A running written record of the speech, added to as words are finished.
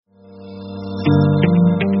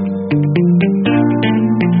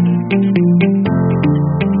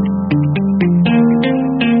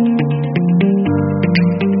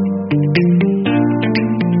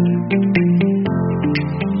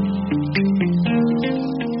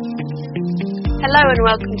Hello and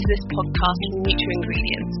welcome to this podcast from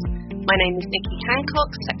NutraIngredients. My name is Nikki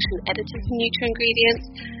Hancock, Section Editor for NutraIngredients,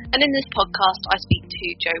 and in this podcast I speak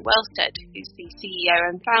to Joe Wellstead, who's the CEO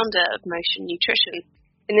and founder of Motion Nutrition.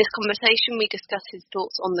 In this conversation we discuss his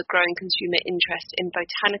thoughts on the growing consumer interest in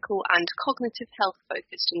botanical and cognitive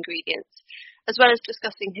health-focused ingredients, as well as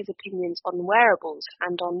discussing his opinions on wearables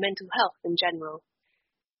and on mental health in general.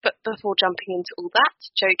 But before jumping into all that,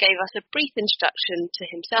 Joe gave us a brief introduction to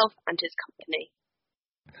himself and his company.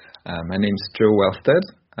 My name's Joe Wellstead.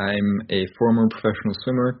 I'm a former professional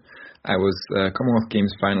swimmer. I was a Commonwealth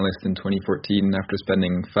Games finalist in 2014 after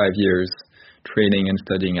spending 5 years training and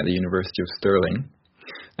studying at the University of Stirling.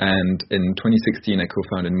 And in 2016, I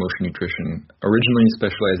co-founded Motion Nutrition, originally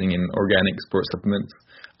specializing in organic sports supplements,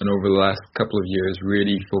 and over the last couple of years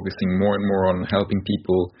really focusing more and more on helping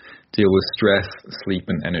people deal with stress, sleep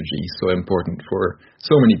and energy, so important for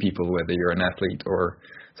so many people, whether you're an athlete or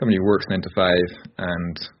somebody who works 9 to 5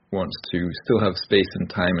 and wants to still have space and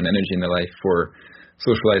time and energy in their life for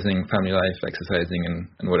socializing, family life, exercising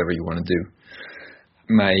and whatever you want to do.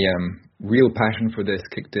 My real passion for this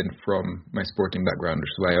kicked in from my sporting background,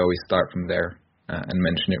 which is why I always start from there and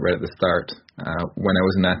mention it right at the start. When I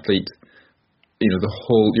was an athlete,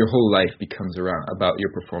 your whole life becomes about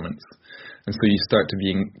your performance, and so you start to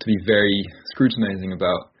be very scrutinizing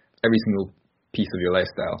about every single piece of your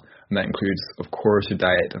lifestyle, and that includes, of course, your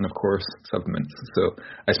diet and of course supplements. So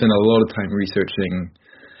I spent a lot of time researching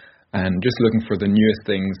and just looking for the newest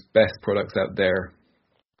things, best products out there,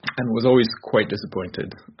 and was always quite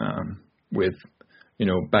disappointed with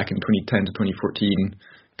back in 2010 to 2014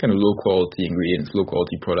 kind of low quality ingredients, low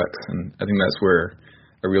quality products, and I think that's where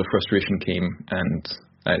a real frustration came, and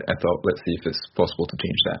I thought, let's see if it's possible to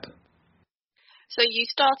change that. So you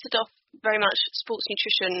started off very much sports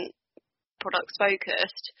nutrition products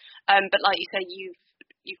focused, but like you say,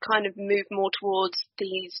 you've kind of moved more towards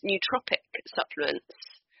these nootropic supplements.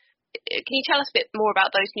 Can you tell us a bit more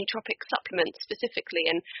about those nootropic supplements specifically,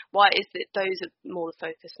 and why is it those are more the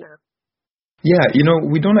focus now? Yeah,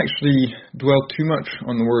 we don't actually dwell too much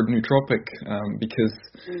on the word nootropic because,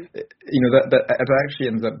 that actually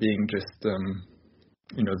ends up being just,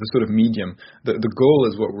 the sort of medium. The goal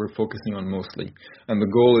is what we're focusing on mostly, and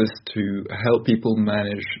the goal is to help people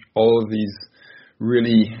manage all of these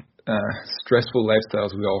really stressful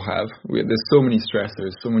lifestyles we all have. There's so many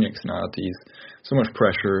stressors, so many externalities, so much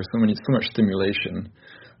pressure, so much stimulation.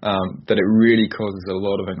 That it really causes a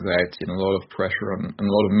lot of anxiety and a lot of pressure and a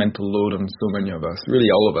lot of mental load on so many of us, really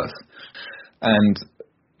all of us. And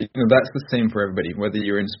that's the same for everybody, whether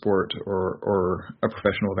you're in sport or a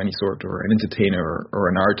professional of any sort or an entertainer or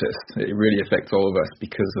an artist. It really affects all of us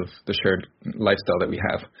because of the shared lifestyle that we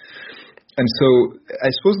have. And so I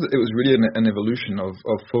suppose that it was really an evolution of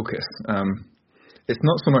focus. It's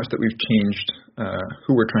not so much that we've changed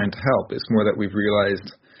who we're trying to help. It's more that we've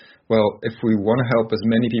realized, well, if we want to help as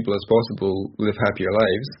many people as possible live happier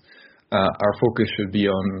lives, our focus should be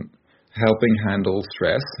on helping handle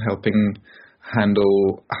stress, helping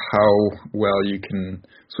handle how well you can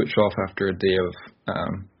switch off after a day of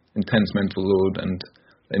intense mental load and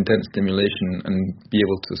intense stimulation and be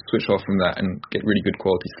able to switch off from that and get really good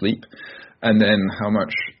quality sleep. And then how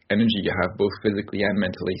much energy you have, both physically and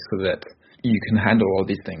mentally, so that you can handle all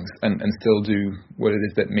these things and still do what it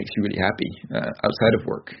is that makes you really happy outside of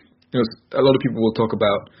work. A lot of people will talk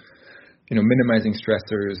about, minimizing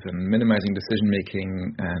stressors and minimizing decision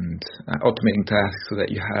making and automating tasks so that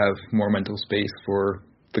you have more mental space for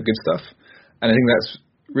the good stuff. And I think that's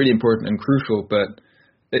really important and crucial, but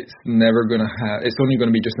it's never going to it's only going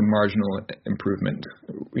to be just a marginal improvement.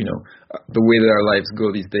 The way that our lives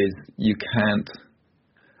go these days, you can't,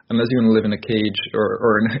 unless you're going to live in a cage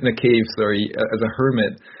or in a cave, as a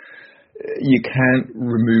hermit, you can't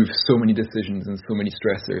remove so many decisions and so many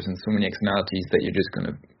stressors and so many externalities that you're just going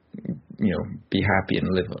to, be happy and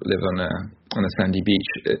live on a sandy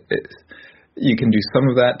beach. You can do some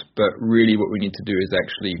of that, but really what we need to do is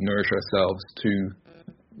actually nourish ourselves to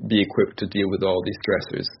be equipped to deal with all these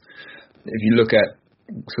stressors. If you look at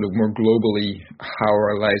sort of more globally how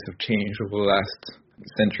our lives have changed over the last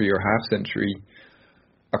century or half century,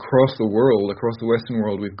 across the world, across the Western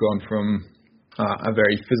world, we've gone from a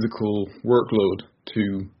very physical workload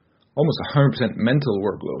to almost 100% mental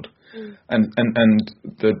workload. And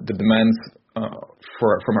the demands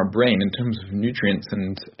from our brain in terms of nutrients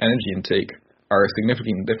and energy intake are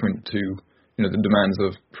significantly different to the demands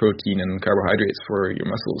of protein and carbohydrates for your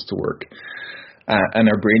muscles to work. And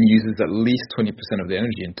our brain uses at least 20% of the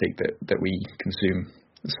energy intake that we consume.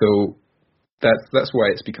 So that's why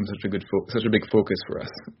it's become such a big focus for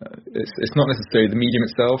us. It's not necessarily the medium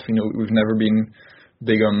itself. We've never been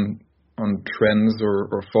big on trends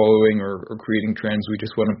or following or creating trends. We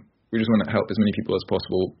just want to help as many people as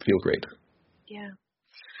possible feel great. Yeah.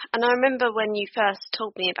 And I remember when you first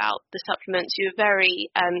told me about the supplements, you were very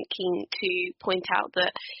keen to point out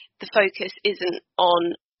that the focus isn't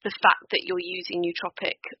on the fact that you're using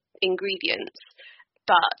nootropic ingredients,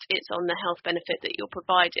 but it's on the health benefit that you're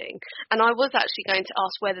providing. And I was actually going to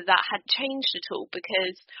ask whether that had changed at all,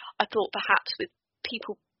 because I thought perhaps with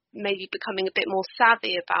people maybe becoming a bit more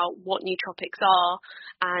savvy about what nootropics are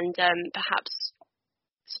and perhaps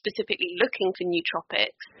specifically looking for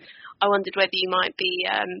nootropics, I wondered whether you might be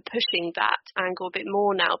pushing that angle a bit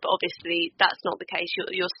more now, but obviously that's not the case.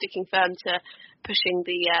 You're sticking firm to pushing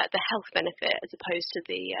the health benefit as opposed to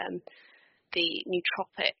the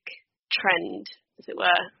nootropic trend, as it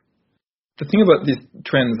were. The thing about these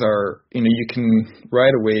trends are, you can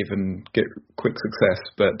ride a wave and get quick success,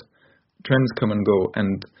 but trends come and go.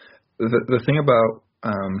 And the thing about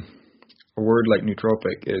a word like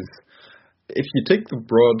nootropic is, if you take the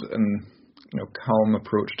broad and calm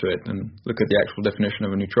approach to it and look at the actual definition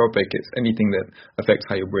of a nootropic, it's anything that affects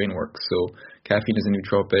how your brain works. So caffeine is a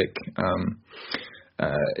nootropic.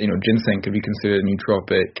 Ginseng could be considered a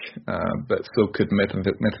nootropic, but so could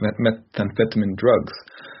methamphetamine drugs.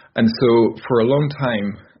 And so for a long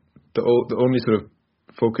time, the only sort of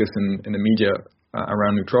focus in the media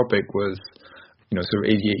around nootropic was sort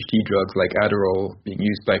of ADHD drugs like Adderall being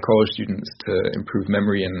used by college students to improve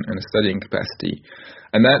memory and studying capacity.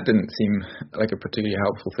 And that didn't seem like a particularly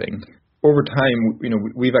helpful thing. Over time,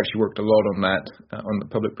 we've actually worked a lot on that, on the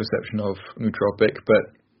public perception of nootropic. But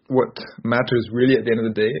what matters really at the end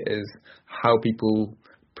of the day is how people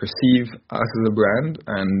perceive us as a brand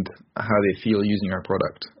and how they feel using our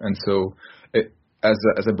product. And so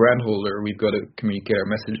as a brand holder, we've got to communicate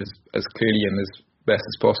our message as clearly and as best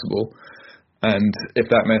as possible. And if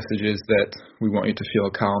that message is that we want you to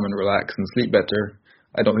feel calm and relax and sleep better,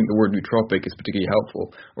 I don't think the word nootropic is particularly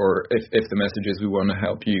helpful. Or if the message is we want to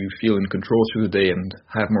help you feel in control through the day and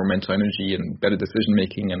have more mental energy and better decision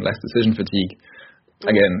making and less decision fatigue,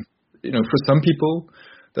 again, for some people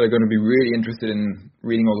that are going to be really interested in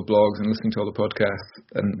reading all the blogs and listening to all the podcasts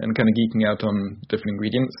and kind of geeking out on different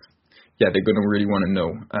ingredients, yeah, they're going to really want to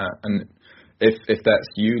know. And if that's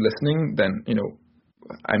you listening, then,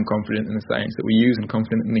 I'm confident in the science that we use and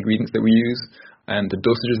confident in the ingredients that we use and the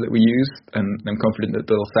dosages that we use, and I'm confident that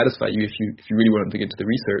they'll satisfy you if you really want to dig into the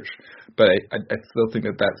research. But I still think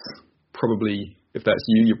that's probably, if that's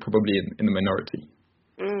you, you're probably in the minority.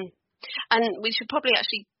 And we should probably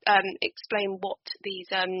actually explain what these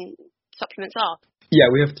supplements are. Yeah,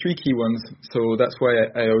 we have 3 key ones, so that's why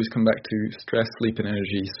I always come back to stress, sleep, and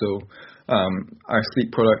energy. So our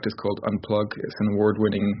sleep product is called Unplug. It's an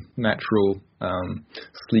award-winning natural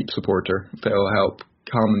sleep supporter that will help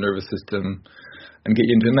calm the nervous system and get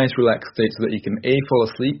you into a nice relaxed state so that you can fall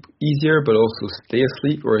asleep easier, but also stay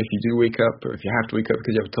asleep, or if you do wake up, or if you have to wake up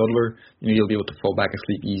because you have a toddler, you'll be able to fall back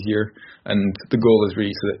asleep easier. And the goal is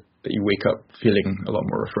really so that you wake up feeling a lot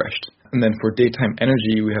more refreshed. And then for daytime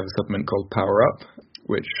energy, we have a supplement called Power Up,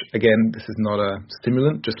 which, again, this is not a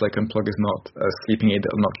stimulant, just like Unplug is not a sleeping aid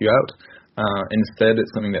that will knock you out. Instead,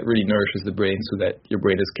 it's something that really nourishes the brain so that your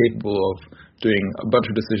brain is capable of doing a bunch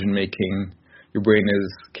of decision-making. Your brain is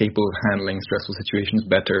capable of handling stressful situations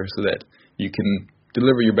better so that you can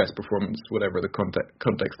deliver your best performance, whatever the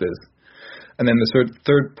context is. And then the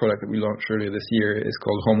third product that we launched earlier this year is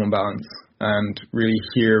called Hormone Balance. And really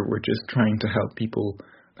here, we're just trying to help people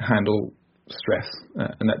handle stress.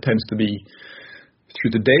 And that tends to be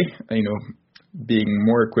through the day, being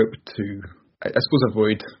more equipped to, I suppose,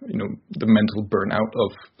 avoid, the mental burnout of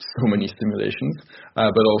so many stimulations,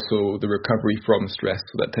 but also the recovery from stress.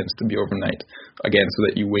 So that tends to be overnight, again, so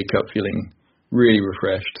that you wake up feeling really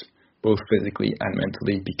refreshed, both physically and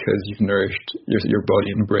mentally, because you've nourished your body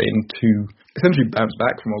and brain to essentially bounce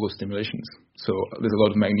back from all those stimulations. So there's a lot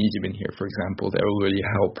of magnesium in here, for example, that will really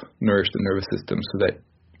help nourish the nervous system so that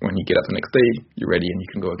when you get up the next day, you're ready and you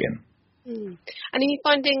can go again. And are you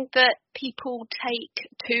finding that people take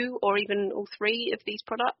 2 or even all 3 of these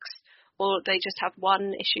products, or they just have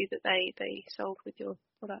one issue that they solve with your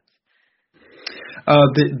products?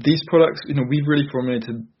 These products, we've really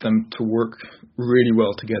formulated them to work really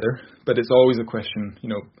well together, but it's always a question,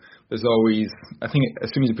 there's always, I think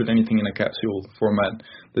as soon as you put anything in a capsule format,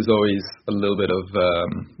 there's always a little bit of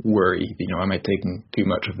worry, am I taking too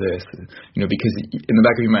much of this? Because in the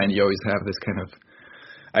back of your mind, you always have this kind of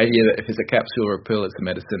idea that if it's a capsule or a pill, it's a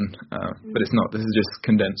medicine, but it's not. This is just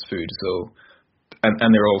condensed food. So, and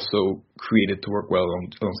they're also created to work well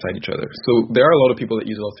alongside each other. So there are a lot of people that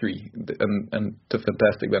use all 3 and to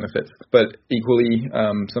fantastic benefits. But equally,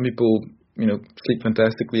 some people sleep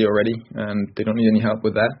fantastically already, and they don't need any help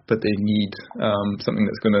with that, but they need something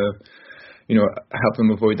that's going to, help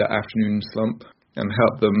them avoid that afternoon slump and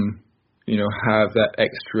help them, have that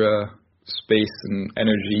extra space and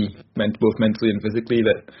energy, both mentally and physically,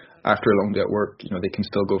 that after a long day at work, they can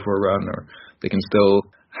still go for a run, or they can still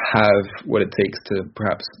have what it takes to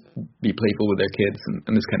perhaps be playful with their kids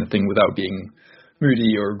and this kind of thing without being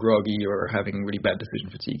moody or groggy or having really bad decision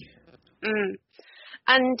fatigue. Mm.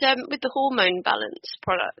 And with the hormone balance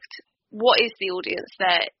product, what is the audience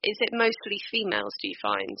there? Is it mostly females, do you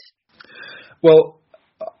find? Well,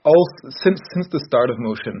 since the start of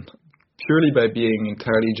Motion, purely by being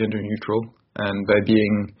entirely gender neutral and by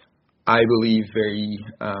being, I believe, very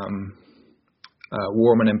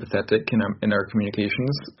warm and empathetic in our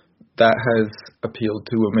communications, that has appealed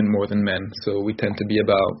to women more than men. So we tend to be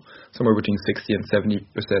about somewhere between 60 and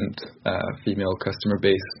 70% female customer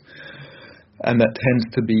base. And that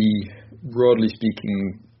tends to be, broadly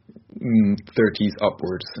speaking, 30s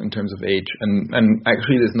upwards in terms of age. And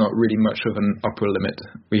actually there's not really much of an upper limit.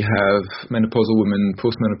 We have menopausal women,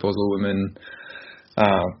 postmenopausal women,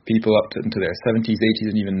 people up into their 70s, 80s,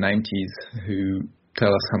 and even 90s who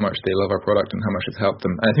tell us how much they love our product and how much it's helped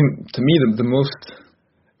them. And I think, to me, the most,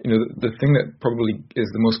 the thing that probably is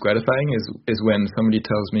the most gratifying is when somebody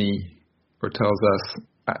tells me or tells us,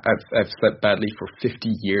 I've slept badly for 50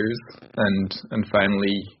 years, and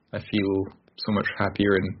finally I feel so much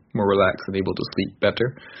happier and more relaxed and able to sleep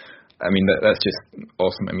better. I mean, that's just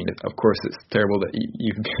awesome. I mean, of course, it's terrible that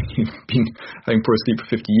you've been having poor sleep for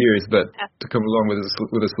 50 years, but to come along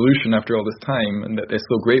with a solution after all this time, and that they're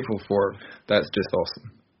so grateful for, that's just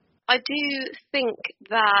awesome. I do think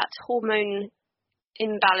that hormone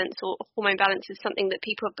imbalance or hormone balance is something that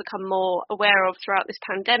people have become more aware of throughout this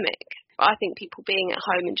pandemic. I think people being at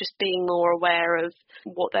home and just being more aware of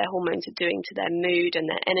what their hormones are doing to their mood and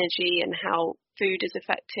their energy and how food is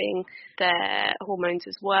affecting their hormones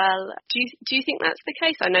as well. Do you think that's the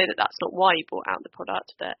case? I know that that's not why you brought out the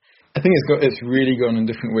product, but I think it's really gone in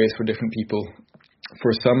different ways for different people.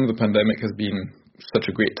 For some, the pandemic has been such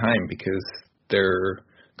a great time because they're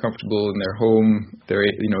comfortable in their home. They're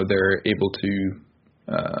able to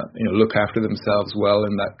look after themselves well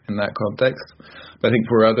in that context. But I think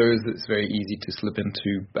for others, it's very easy to slip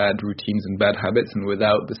into bad routines and bad habits, and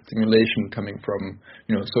without the stimulation coming from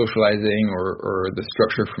socializing or the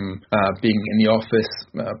structure from being in the office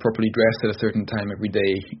properly dressed at a certain time every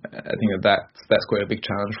day, I think that's quite a big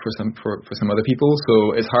challenge for some other people.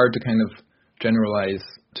 So it's hard to kind of generalize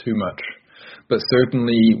too much. But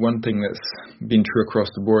certainly one thing that's been true across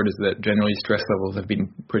the board is that generally stress levels have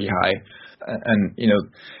been pretty high. And,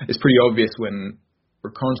 it's pretty obvious when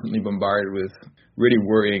we're constantly bombarded with really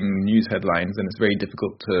worrying news headlines, and it's very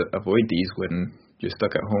difficult to avoid these when you're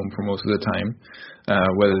stuck at home for most of the time,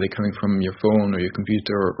 whether they're coming from your phone or your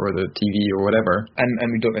computer or the TV or whatever.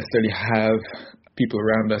 And we don't necessarily have people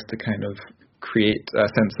around us to kind of create a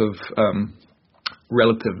sense of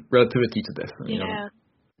relativity to this.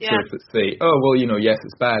 Yeah. Sort of say, oh, well, yes,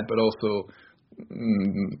 it's bad, but also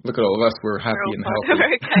look at all of us, we're happy and healthy.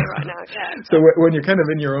 We're okay right now, yeah. So when you're kind of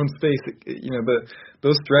in your own space,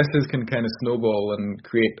 those stresses can kind of snowball and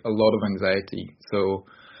create a lot of anxiety. So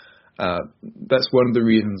that's one of the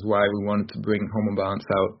reasons why we wanted to bring Hormone Balance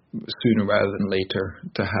out sooner rather than later,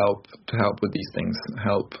 to help with these things,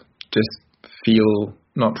 help just feel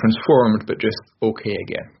not transformed, but just okay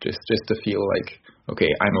again, just to feel like, okay,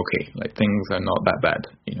 I'm okay, like things are not that bad,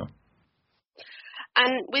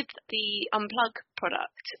 And with the Unplug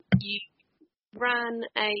product, you ran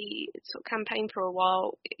a sort of campaign for a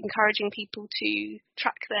while encouraging people to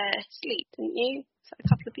track their sleep, didn't you? So a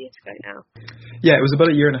couple of years ago now. Yeah, it was about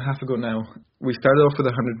a year and a half ago now. We started off with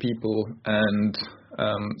 100 people, and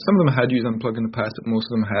some of them had used Unplug in the past, but most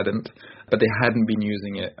of them hadn't. But they hadn't been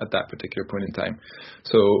using it at that particular point in time.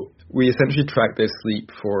 So we essentially tracked their sleep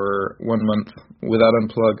for 1 month without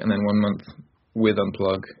Unplug, and then 1 month with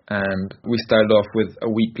Unplug. And we started off with a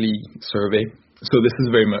weekly survey. So this is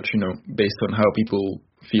very much, based on how people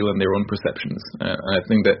feel and their own perceptions. And I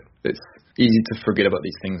think that it's easy to forget about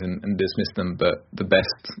these things and dismiss them, but the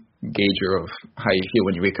best gauger of how you feel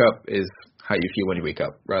when you wake up is how you feel when you wake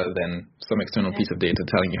up, rather than some external piece of data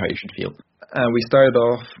telling you how you should feel. We started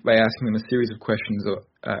off by asking them a series of questions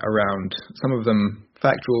around, some of them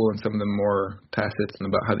factual and some of them more tacit and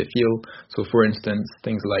about how they feel. So for instance,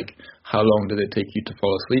 things like, how long did it take you to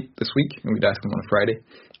fall asleep this week? And we'd ask them on a Friday,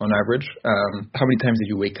 on average. How many times did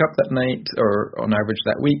you wake up that night, or on average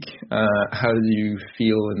that week? How did you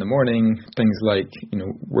feel in the morning? Things like,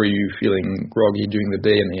 were you feeling groggy during the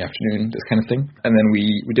day and the afternoon, this kind of thing. And then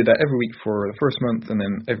we did that every week for the first month, and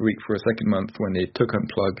then every week for a second month when they took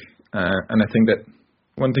Unplug. And I think that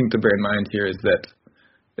one thing to bear in mind here is that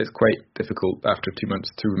it's quite difficult after 2 months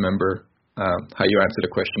to remember how you answered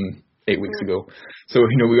a question 8 weeks ago. So,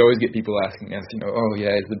 we always get people asking us, oh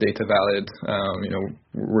yeah, is the data valid?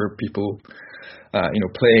 Were people,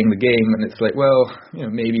 playing the game? And it's like, well,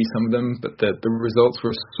 maybe some of them, but the results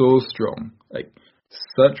were so strong, like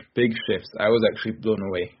such big shifts. I was actually blown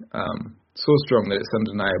away. So strong that it's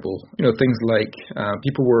undeniable. Things like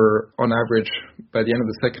people were, on average, by the end of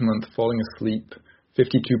the second month, falling asleep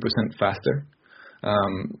 52% faster.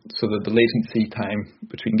 So that the latency time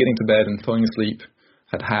between getting to bed and falling asleep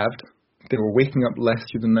had halved. They were waking up less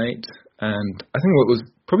through the night. And I think what was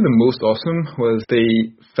probably the most awesome was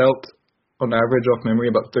they felt, on average, off memory,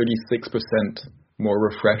 about 36% more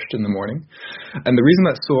refreshed in the morning. And the reason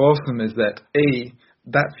that's so awesome is that, A,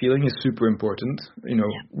 that feeling is super important.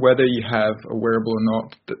 Whether you have a wearable or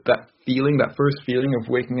not, that feeling, that first feeling of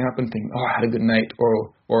waking up and thinking, oh, I had a good night,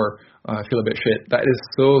 or I feel a bit shit, that is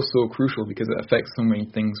so, so crucial because it affects so many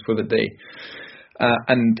things for the day.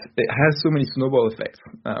 And it has so many snowball effects.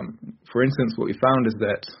 For instance, what we found is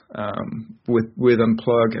that with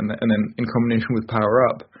Unplug and then in combination with Power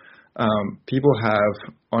Up, people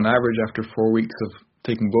have, on average, after 4 weeks of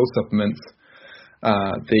taking both supplements,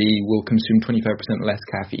 they will consume 25% less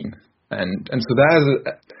caffeine. And so that has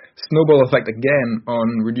a snowball effect again on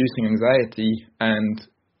reducing anxiety and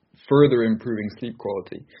further improving sleep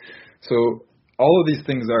quality. So all of these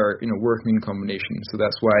things are, working in combination. So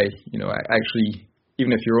that's why, actually,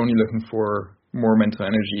 even if you're only looking for more mental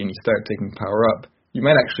energy and you start taking Power Up, you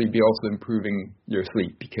might actually be also improving your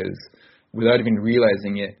sleep because without even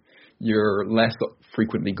realizing it, you're less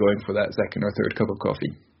frequently going for that second or third cup of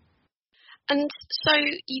coffee. And so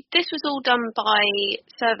this was all done by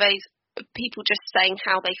surveys of people just saying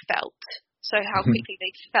how they felt. So how quickly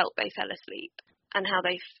they felt they fell asleep and how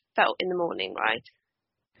they felt in the morning, right?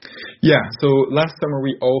 Yeah, so last summer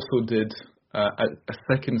we also did a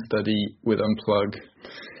second study with Unplug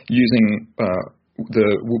using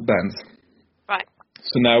the Whoop bands. Right.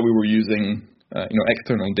 So now we were using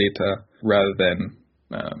external data rather than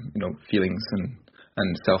feelings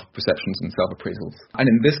and self-perceptions and self-appraisals. And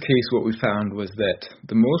in this case, what we found was that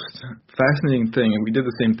the most fascinating thing, and we did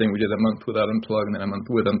the same thing, we did a month without Unplug and then a month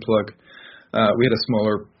with Unplug. We had a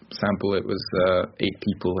smaller sample, it was 8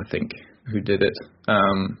 people, I think, who did it.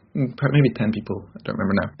 Maybe 10 people, I don't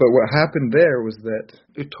remember now. But what happened there was that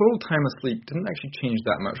the total time of sleep didn't actually change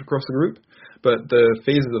that much across the group, but the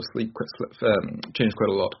phases of sleep changed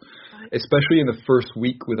quite a lot, especially in the first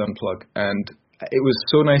week with Unplug. And it was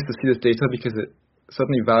so nice to see this data because it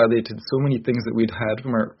suddenly validated so many things that we'd had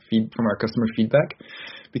from our customer feedback,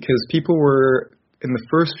 because people were, in the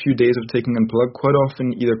first few days of taking Unplug, quite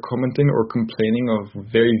often either commenting or complaining of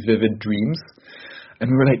very vivid dreams. And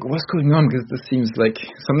we were like, what's going on? Because this seems like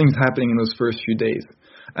something's happening in those first few days.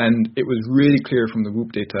 And it was really clear from the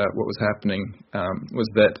Whoop data what was happening was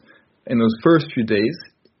that in those first few days,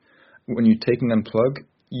 when you're taking Unplug,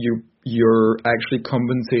 you're actually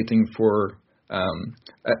compensating for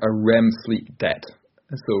a REM sleep debt.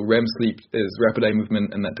 So REM sleep is rapid eye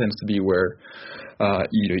movement, and that tends to be where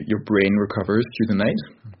your brain recovers through the night.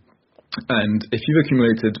 And if you've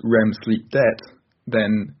accumulated REM sleep debt,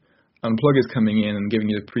 then Unplug is coming in and giving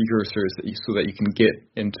you the precursors so that you can get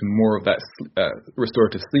into more of that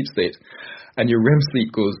restorative sleep state. And your REM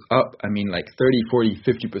sleep goes up, like 30, 40,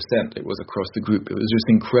 50% it was across the group. It was just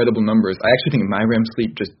incredible numbers. I actually think my REM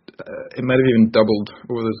sleep it might have even doubled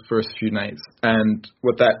over those first few nights. And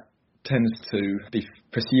what that tends to be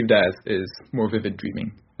perceived as is more vivid dreaming.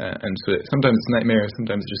 And so sometimes it's nightmares,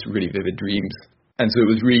 sometimes it's just really vivid dreams. And so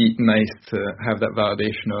it was really nice to have that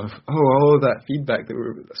validation of, all of that feedback,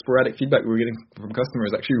 sporadic feedback we were getting from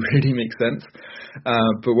customers actually really makes sense.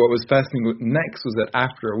 But what was fascinating next was that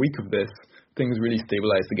after a week of this, things really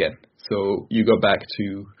stabilized again. So you go back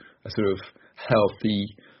to a sort of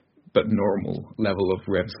healthy but normal level of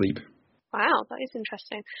REM sleep. Wow, that is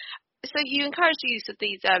interesting. So you encourage the use of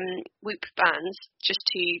these Whoop bands just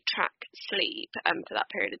to track sleep for that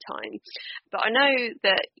period of time. But I know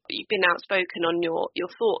that you've been outspoken on your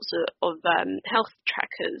thoughts of health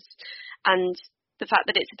trackers and the fact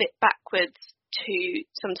that it's a bit backwards to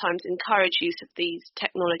sometimes encourage use of these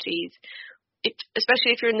technologies,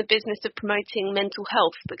 especially if you're in the business of promoting mental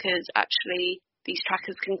health, because actually these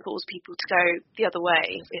trackers can cause people to go the other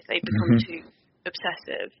way if they become too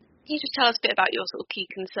obsessive. Can you just tell us a bit about your sort of key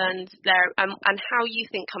concerns there and how you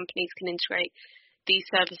think companies can integrate these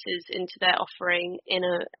services into their offering in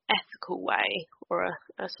an ethical way or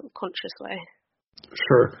a sort of conscious way?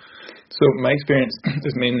 Sure. So my experience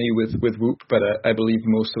is mainly with Whoop, but I believe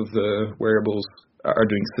most of the wearables are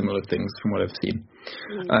doing similar things from what I've seen.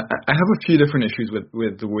 I have a few different issues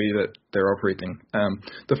with the way that they're operating.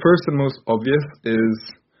 The first and most obvious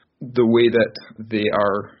is the way that they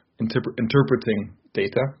are interpreting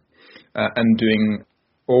data and doing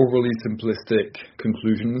overly simplistic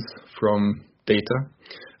conclusions from data.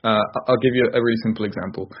 I'll give you a really simple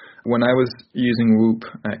example. When I was using Whoop,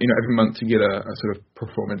 every month you get a sort of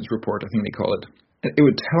performance report, I think they call it. It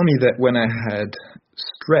would tell me that when I had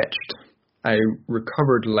stretched, I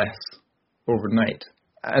recovered less overnight.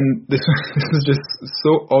 And this is just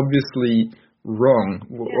so obviously wrong.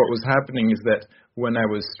 What was happening is that when I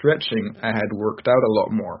was stretching, I had worked out a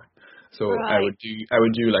lot more. So I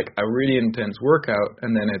would do like a really intense workout,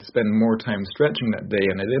 and then I'd spend more time stretching that day,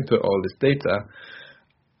 and I'd input all this data.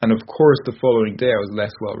 And of course, the following day I was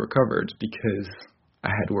less well recovered because I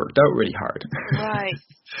had worked out really hard. Right.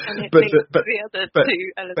 And it links the other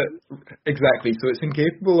two elements. Exactly. So it's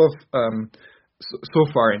incapable of, so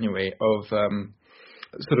far anyway, of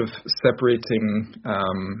sort of separating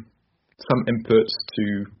some inputs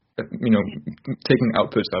to, taking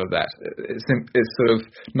outputs out of that. It's sort of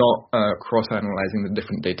not cross-analyzing the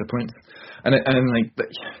different data points. And like,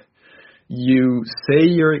 you say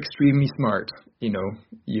you're extremely smart.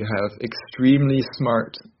 You have extremely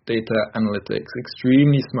smart data analytics,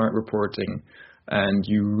 extremely smart reporting, and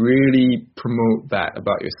you really promote that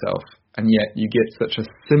about yourself, and yet you get such a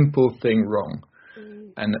simple thing wrong.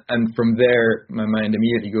 And from there, my mind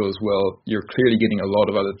immediately goes, well, you're clearly getting a lot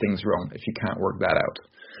of other things wrong if you can't work that out.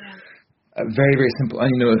 Yeah. Very, very simple.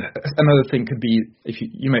 And another thing could be if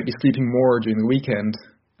you might be sleeping more during the weekend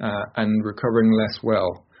and recovering less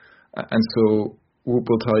well, and so Whoop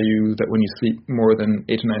will tell you that when you sleep more than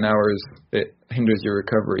 8 to 9 hours, it hinders your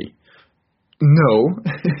recovery. No,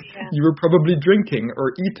 you were probably drinking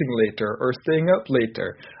or eating later or staying up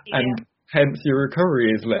later, and hence your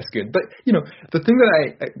recovery is less good. But, the thing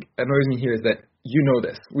that annoys me here is that you know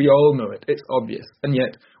this. We all know it. It's obvious. And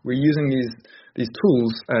yet we're using these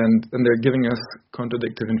tools and they're giving us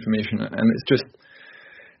contradictory information. And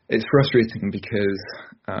it's frustrating because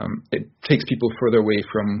it takes people further away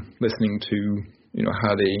from listening to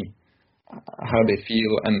how they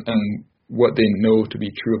feel and what they know to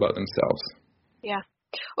be true about themselves. Yeah.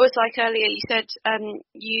 Well, it's like earlier you said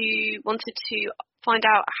you wanted to find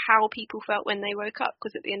out how people felt when they woke up,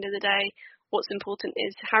 because at the end of the day, what's important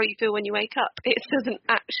is how you feel when you wake up. It doesn't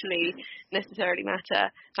actually necessarily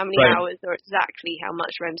matter how many hours or exactly how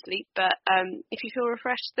much REM sleep, but if you feel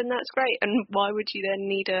refreshed, then that's great. And why would you then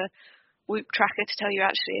need a Whoop tracker to tell you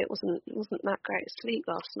actually it wasn't that great sleep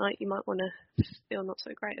last night? You might want to feel not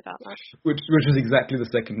so great about that. Which is exactly the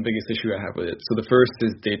second biggest issue I have with it. So the first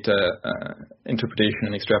is data interpretation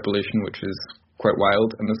and extrapolation, which is quite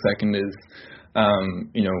wild, and the second is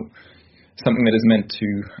something that is meant to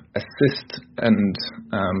assist and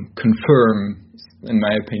confirm, in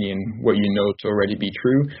my opinion, what you know to already be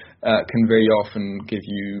true, can very often give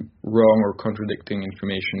you wrong or contradicting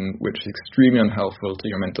information, which is extremely unhelpful to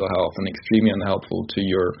your mental health and extremely unhelpful to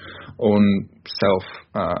your own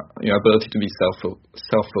your ability to be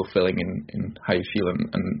self-fulfilling in how you feel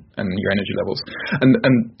and your energy levels.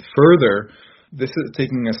 And further, this is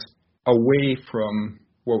taking us away from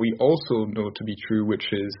what we also know to be true, which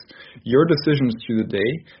is your decisions through the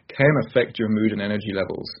day can affect your mood and energy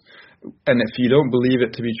levels. And if you don't believe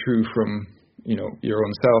it to be true from your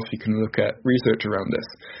own self, you can look at research around this.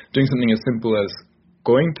 Doing something as simple as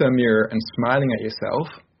going to a mirror and smiling at yourself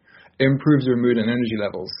improves your mood and energy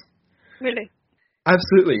levels. Really?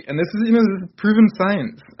 Absolutely. And this is this is proven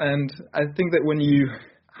science. And I think that when you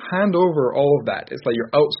hand over all of that, it's like you're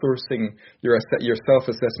outsourcing your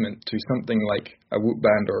self-assessment to something like a Whoop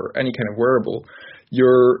band or any kind of wearable.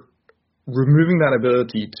 You're removing that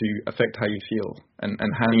ability to affect how you feel and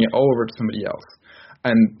handing it all over to somebody else.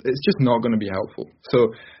 And it's just not going to be helpful. So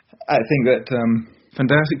I think that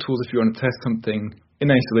fantastic tools if you want to test something in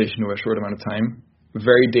isolation over a short amount of time.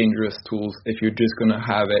 Very dangerous tools if you're just going to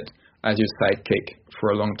have it as your sidekick for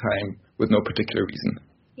a long time with no particular reason.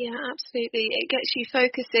 Yeah, absolutely. It gets you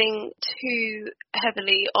focusing too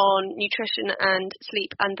heavily on nutrition and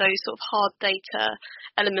sleep and those sort of hard data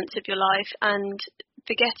elements of your life, and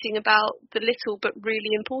forgetting about the little but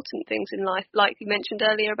really important things in life, like you mentioned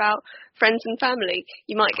earlier about friends and family.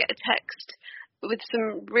 You might get a text with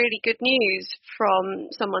some really good news from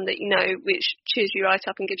someone that you know, which cheers you right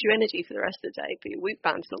up and gives you energy for the rest of the day, but your Whoop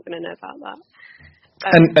band's not going to know about that.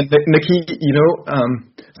 And Nikki,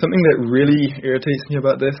 something that really irritates me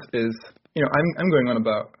about this is, I'm going on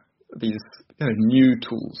about these kind of new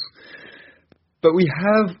tools. But we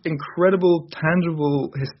have incredible, tangible,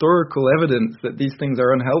 historical evidence that these things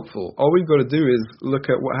are unhelpful. All we've got to do is look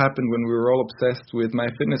at what happened when we were all obsessed with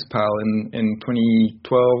MyFitnessPal in 2012,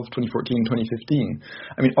 2014, 2015.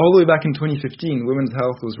 I mean, all the way back in 2015, Women's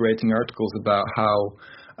Health was writing articles about how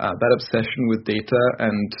that obsession with data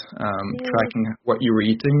and tracking what you were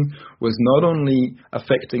eating was not only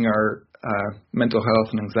affecting our mental health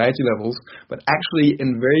and anxiety levels, but actually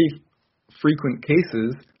in very frequent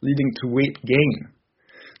cases leading to weight gain.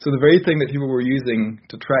 So the very thing that people were using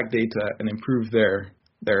to track data and improve their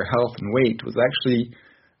health and weight was actually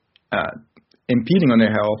impeding on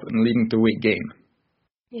their health and leading to weight gain.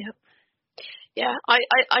 Yeah,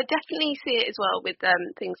 I definitely see it as well with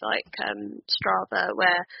things like Strava,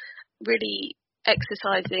 where really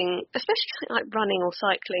exercising, especially like running or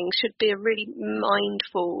cycling, should be a really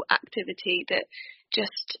mindful activity that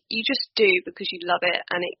you just do because you love it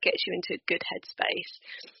and it gets you into a good headspace.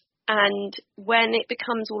 And when it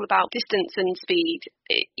becomes all about distance and speed,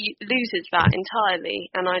 it loses that entirely.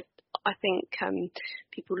 And I think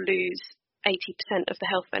people lose 80% of the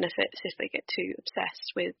health benefits if they get too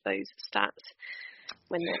obsessed with those stats.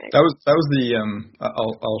 That was the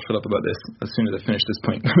I'll shut up about this as soon as I finish this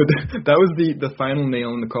point. That was the final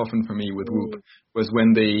nail in the coffin for me with Whoop, was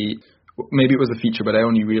when maybe it was a feature, but I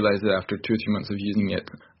only realized it after 2 or 3 months of using it.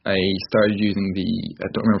 I started using I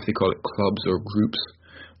don't remember if they call it clubs or groups,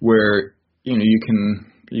 where you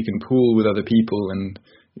can pool with other people and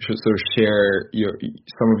you should sort of share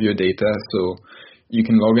some of your data. So you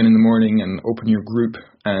can log in the morning and open your group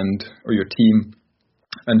or your team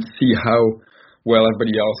and see how well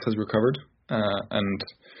everybody else has recovered and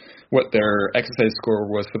what their exercise score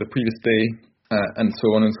was for the previous day and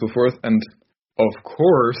so on and so forth. And of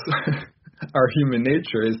course, our human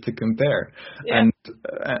nature is to compare, and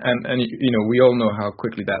we all know how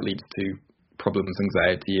quickly that leads to problems,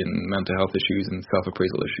 anxiety, and mental health issues and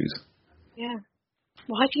self-appraisal issues. Yeah,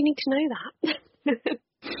 why do you need to know that?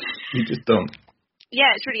 You just don't.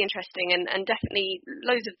 Yeah, it's really interesting, and definitely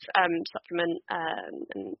loads of supplement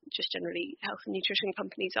and just generally health and nutrition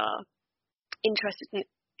companies are interested in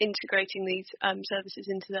integrating these services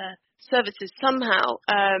into their services somehow.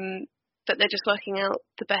 But they're just working out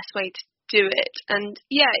the best way to do it. And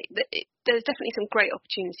yeah, there's definitely some great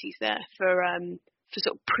opportunities there for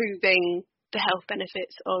sort of proving the health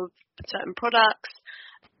benefits of certain products.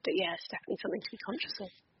 But yeah, it's definitely something to be conscious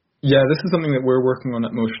of. Yeah, this is something that we're working on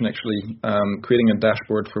at Motion, actually, creating a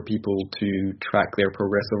dashboard for people to track their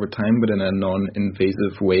progress over time, but in a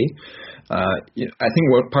non-invasive way. I think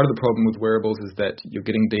part of the problem with wearables is that you're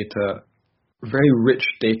getting data, very rich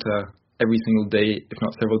data, every single day, if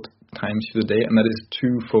not several times through the day, and that is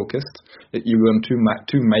too focused. You run too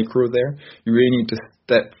micro there. You really need to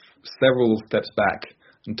step several steps back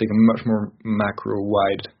and take a much more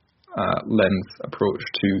macro-wide lens approach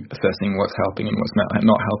to assessing what's helping and what's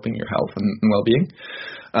not helping your health and well-being.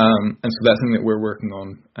 And so that's something that we're working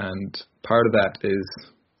on. And part of that is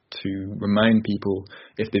to remind people,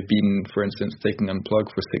 if they've been, for instance, taking Unplug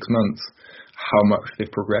for 6 months, how much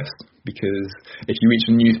they've progressed. Because if you reach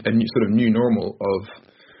a new sort of new normal of,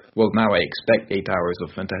 well, now I expect 8 hours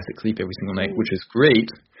of fantastic sleep every single night, which is great,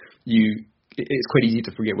 it's quite easy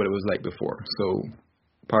to forget what it was like before. So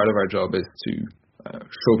part of our job is to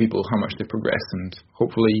show people how much they've progressed and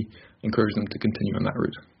hopefully encourage them to continue on that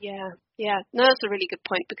route. Yeah. No, that's a really good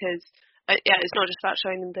point, because it's not just about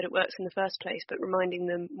showing them that it works in the first place, but reminding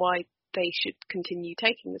them why they should continue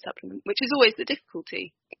taking the supplement, which is always the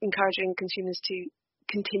difficulty, encouraging consumers to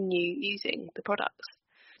continue using the products.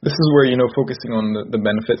 This is where, focusing on the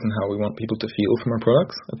benefits and how we want people to feel from our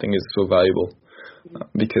products, I think is so valuable.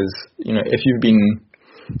 Because, if you've been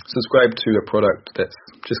subscribed to a product that's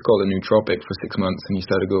just called a nootropic for 6 months and you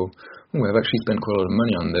start to go, I've actually spent quite a lot of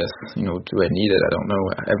money on this. Do I need it? I don't know.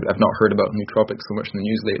 I've not heard about nootropics so much in the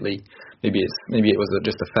news lately. Maybe it was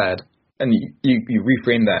just a fad. And you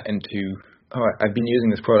reframe that into, I've been using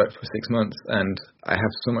this product for 6 months and I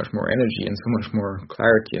have so much more energy and so much more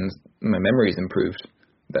clarity and my memory's improved.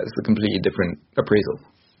 That's a completely different appraisal.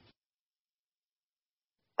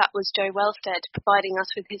 That was Joe Wellstead providing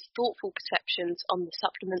us with his thoughtful perceptions on the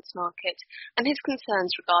supplements market and his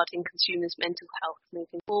concerns regarding consumers' mental health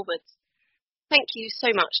moving forwards. Thank you so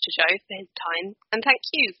much to Joe for his time, and thank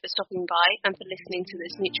you for stopping by and for listening to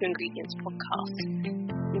this NutraIngredients podcast.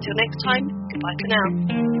 Until next time, goodbye for now.